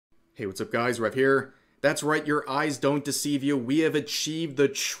Hey, what's up guys, Rev here. That's right, your eyes don't deceive you. We have achieved the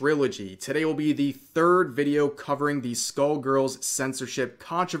trilogy. Today will be the third video covering the Skullgirls Censorship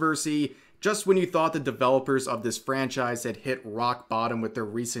controversy. Just when you thought the developers of this franchise had hit rock bottom with their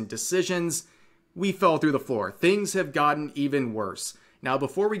recent decisions, we fell through the floor. Things have gotten even worse. Now,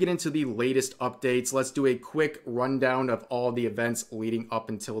 before we get into the latest updates, let's do a quick rundown of all the events leading up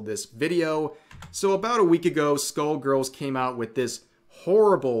until this video. So about a week ago, Skullgirls came out with this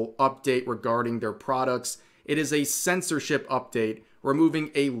horrible update regarding their products. It is a censorship update, removing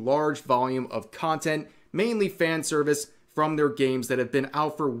a large volume of content, mainly fan service, from their games that have been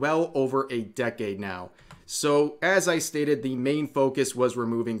out for well over a decade now. So, as I stated, the main focus was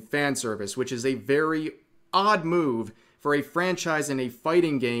removing fan service, which is a very odd move for a franchise in a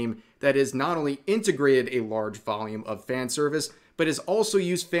fighting game that has not only integrated a large volume of fan service, but has also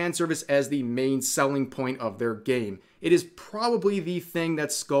used fan service as the main selling point of their game. It is probably the thing that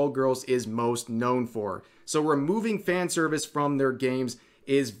Skullgirls is most known for. So removing fan service from their games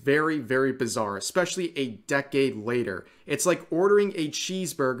is very, very bizarre, especially a decade later. It's like ordering a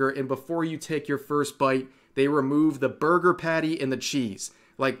cheeseburger and before you take your first bite, they remove the burger patty and the cheese.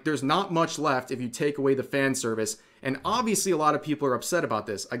 Like, there's not much left if you take away the fan service, and obviously a lot of people are upset about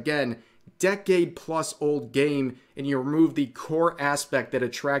this. Again, decade plus old game, and you remove the core aspect that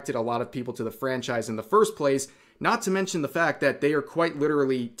attracted a lot of people to the franchise in the first place, not to mention the fact that they are quite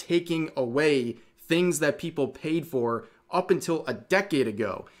literally taking away things that people paid for up until a decade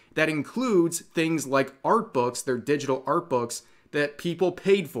ago. That includes things like art books, their digital art books that people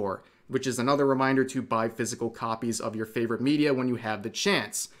paid for, which is another reminder to buy physical copies of your favorite media when you have the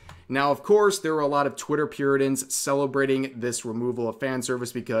chance. Now, of course, there were a lot of Twitter Puritans celebrating this removal of fan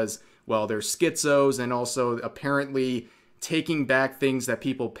service because, well, they're schizos, and also apparently taking back things that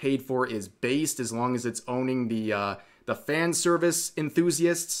people paid for is based as long as it's owning the fan service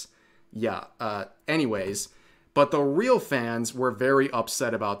enthusiasts. Yeah, anyways. But the real fans were very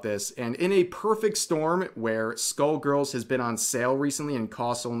upset about this, and in a perfect storm where Skullgirls has been on sale recently and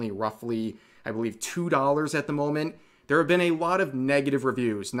costs only roughly, I believe, $2 at the moment, there have been a lot of negative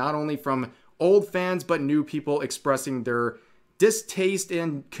reviews, not only from old fans, but new people expressing their distaste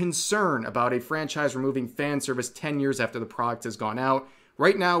and concern about a franchise removing fan service 10 years after the product has gone out.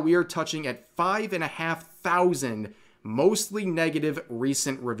 Right now, we are touching at 5,500 mostly negative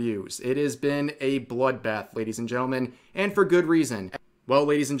recent reviews. It has been a bloodbath, ladies and gentlemen, and for good reason. Well,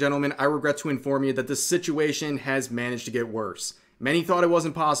 ladies and gentlemen, I regret to inform you that the situation has managed to get worse. Many thought it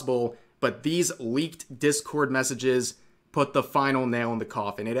wasn't possible, but these leaked Discord messages put the final nail in the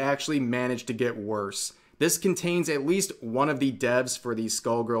coffin. It actually managed to get worse. This contains at least one of the devs for the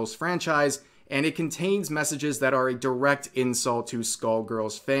Skullgirls franchise, and it contains messages that are a direct insult to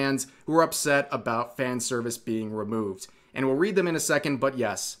Skullgirls fans who are upset about fan service being removed. And we'll read them in a second, but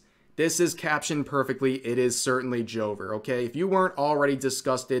yes, this is captioned perfectly. It is certainly Jover, okay? If you weren't already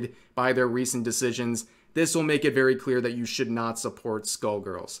disgusted by their recent decisions, this will make it very clear that you should not support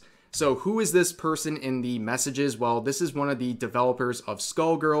Skullgirls. So who is this person in the messages? Well, this is one of the developers of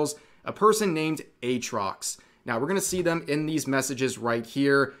Skullgirls, a person named Aatrox. Now, we're going to see them in these messages right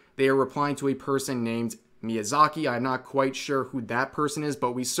here. They are replying to a person named Miyazaki. I'm not quite sure who that person is,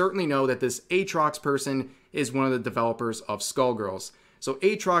 but we certainly know that this Aatrox person is one of the developers of Skullgirls. So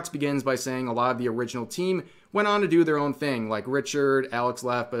Aatrox begins by saying a lot of the original team went on to do their own thing, like Richard, Alex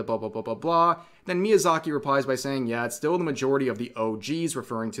left, blah, blah, blah, blah, blah, blah. Then Miyazaki replies by saying, yeah, it's still the majority of the OGs,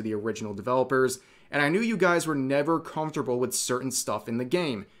 referring to the original developers, and I knew you guys were never comfortable with certain stuff in the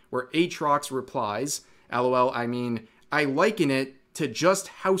game, where Aatrox replies, LOL, I mean, I liken it to just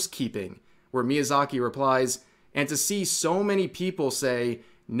housekeeping, where Miyazaki replies, and to see so many people say,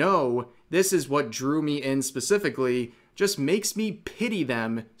 no, this is what drew me in specifically, just makes me pity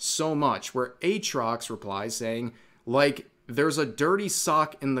them so much, where Aatrox replies saying, like, there's a dirty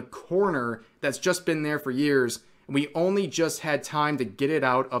sock in the corner that's just been there for years, and we only just had time to get it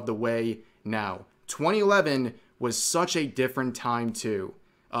out of the way now. 2011 was such a different time too.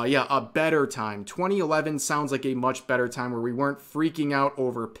 Yeah, a better time. 2011 sounds like a much better time where we weren't freaking out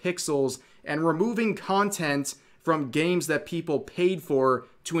over pixels and removing content from games that people paid for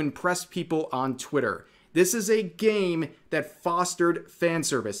to impress people on Twitter. This is a game that fostered fan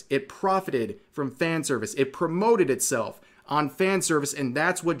service. It profited from fan service. It promoted itself on fan service, and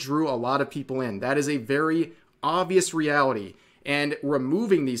that's what drew a lot of people in. That is a very obvious reality. And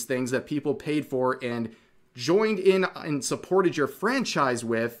removing these things that people paid for and joined in and supported your franchise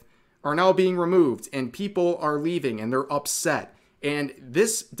with are now being removed, and people are leaving and they're upset. And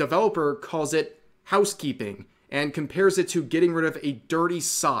this developer calls it housekeeping and compares it to getting rid of a dirty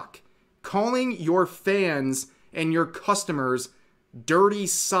sock. Calling your fans and your customers dirty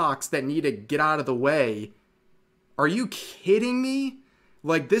socks that need to get out of the way. Are you kidding me?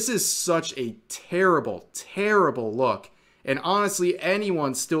 Like, this is such a terrible, terrible look. And honestly,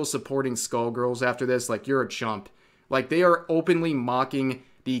 anyone still supporting Skullgirls after this, like, you're a chump. Like, they are openly mocking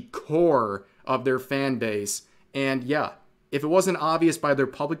the core of their fan base. And yeah, if it wasn't obvious by their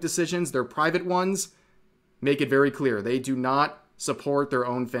public decisions, their private ones make it very clear. They do not support their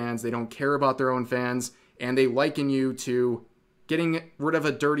own fans. They don't care about their own fans. And they liken you to getting rid of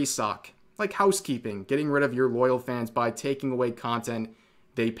a dirty sock. Like housekeeping, getting rid of your loyal fans by taking away content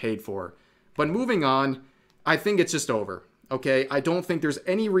they paid for. But moving on, I think it's just over. Okay, I don't think there's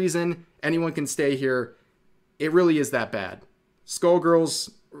any reason anyone can stay here. It really is that bad.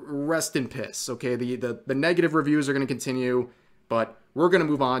 Skullgirls, rest in piss. Okay, the negative reviews are going to continue, but we're going to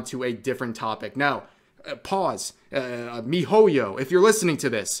move on to a different topic. Now, pause. MiHoYo, if you're listening to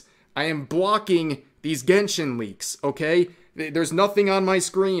this, I am blocking these Genshin leaks, okay? There's nothing on my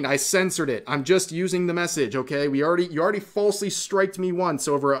screen. I censored it. I'm just using the message, okay? You already falsely striked me once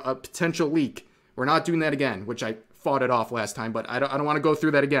over a potential leak. We're not doing that again, which I fought it off last time, but I don't want to go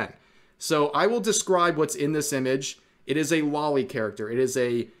through that again. So I will describe what's in this image. It is a lolly character. It is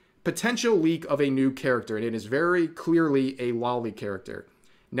a potential leak of a new character, and it is very clearly a lolly character.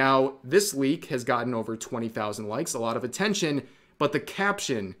 Now, this leak has gotten over 20,000 likes, a lot of attention, but the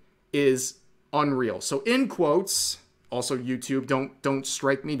caption is unreal. So in quotes, also YouTube, don't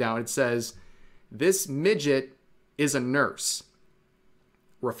strike me down, it says, "This midget is a nurse,"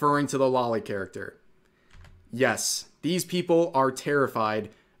 referring to the lolly character. Yes, these people are terrified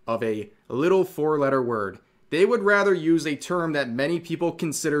of a little four-letter word. They would rather use a term that many people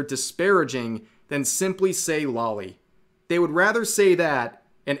consider disparaging than simply say lolly. They would rather say that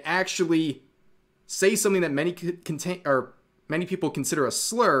and actually say something that many people consider a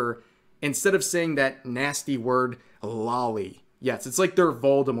slur instead of saying that nasty word lolly. Yes, it's like they're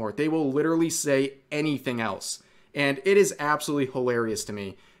Voldemort. They will literally say anything else. And it is absolutely hilarious to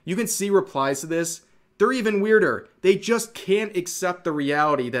me. You can see replies to this. They're even weirder. They just can't accept the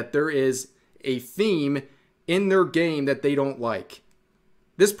reality that there is a theme in their game that they don't like.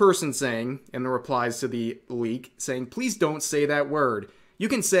 This person saying, in the replies to the leak, saying, "Please don't say that word. You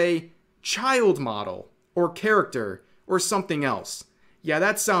can say child model or character or something else." Yeah,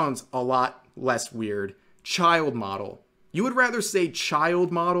 that sounds a lot less weird. Child model. You would rather say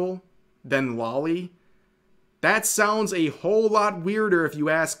child model than lolly? That sounds a whole lot weirder if you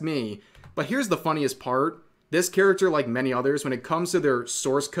ask me. But here's the funniest part. This character, like many others, when it comes to their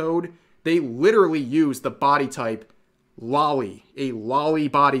source code, they literally use the body type lolly. A lolly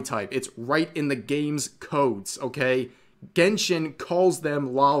body type. It's right in the game's codes, okay? Genshin calls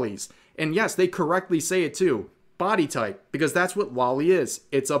them lollies. And yes, they correctly say it too. Body type. Because that's what lolly is.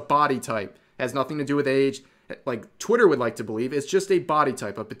 It's a body type. It has nothing to do with age. Like Twitter would like to believe, it's just a body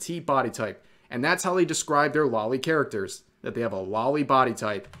type, a petite body type. And that's how they describe their lolly characters. That they have a lolly body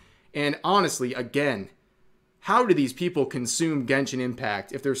type. And honestly, again, how do these people consume Genshin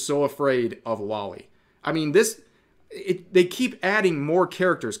Impact if they're so afraid of lolly? I mean, they keep adding more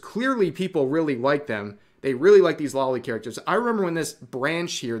characters. Clearly, people really like them. They really like these lolly characters. I remember when this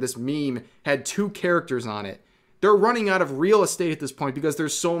branch here, this meme, had 2 characters on it. They're running out of real estate at this point because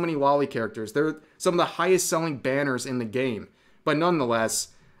there's so many lolly characters. They're some of the highest selling banners in the game. But nonetheless,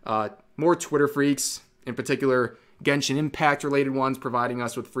 more Twitter freaks, in particular Genshin Impact related ones, providing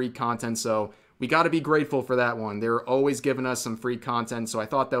us with free content. So we got to be grateful for that one. They're always giving us some free content. So I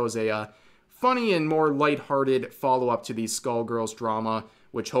thought that was a funny and more lighthearted follow-up to the Skullgirls drama,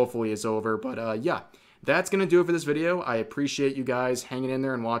 which hopefully is over. But yeah, that's going to do it for this video. I appreciate you guys hanging in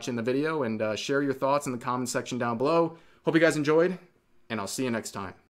there and watching the video, and share your thoughts in the comment section down below. Hope you guys enjoyed, and I'll see you next time.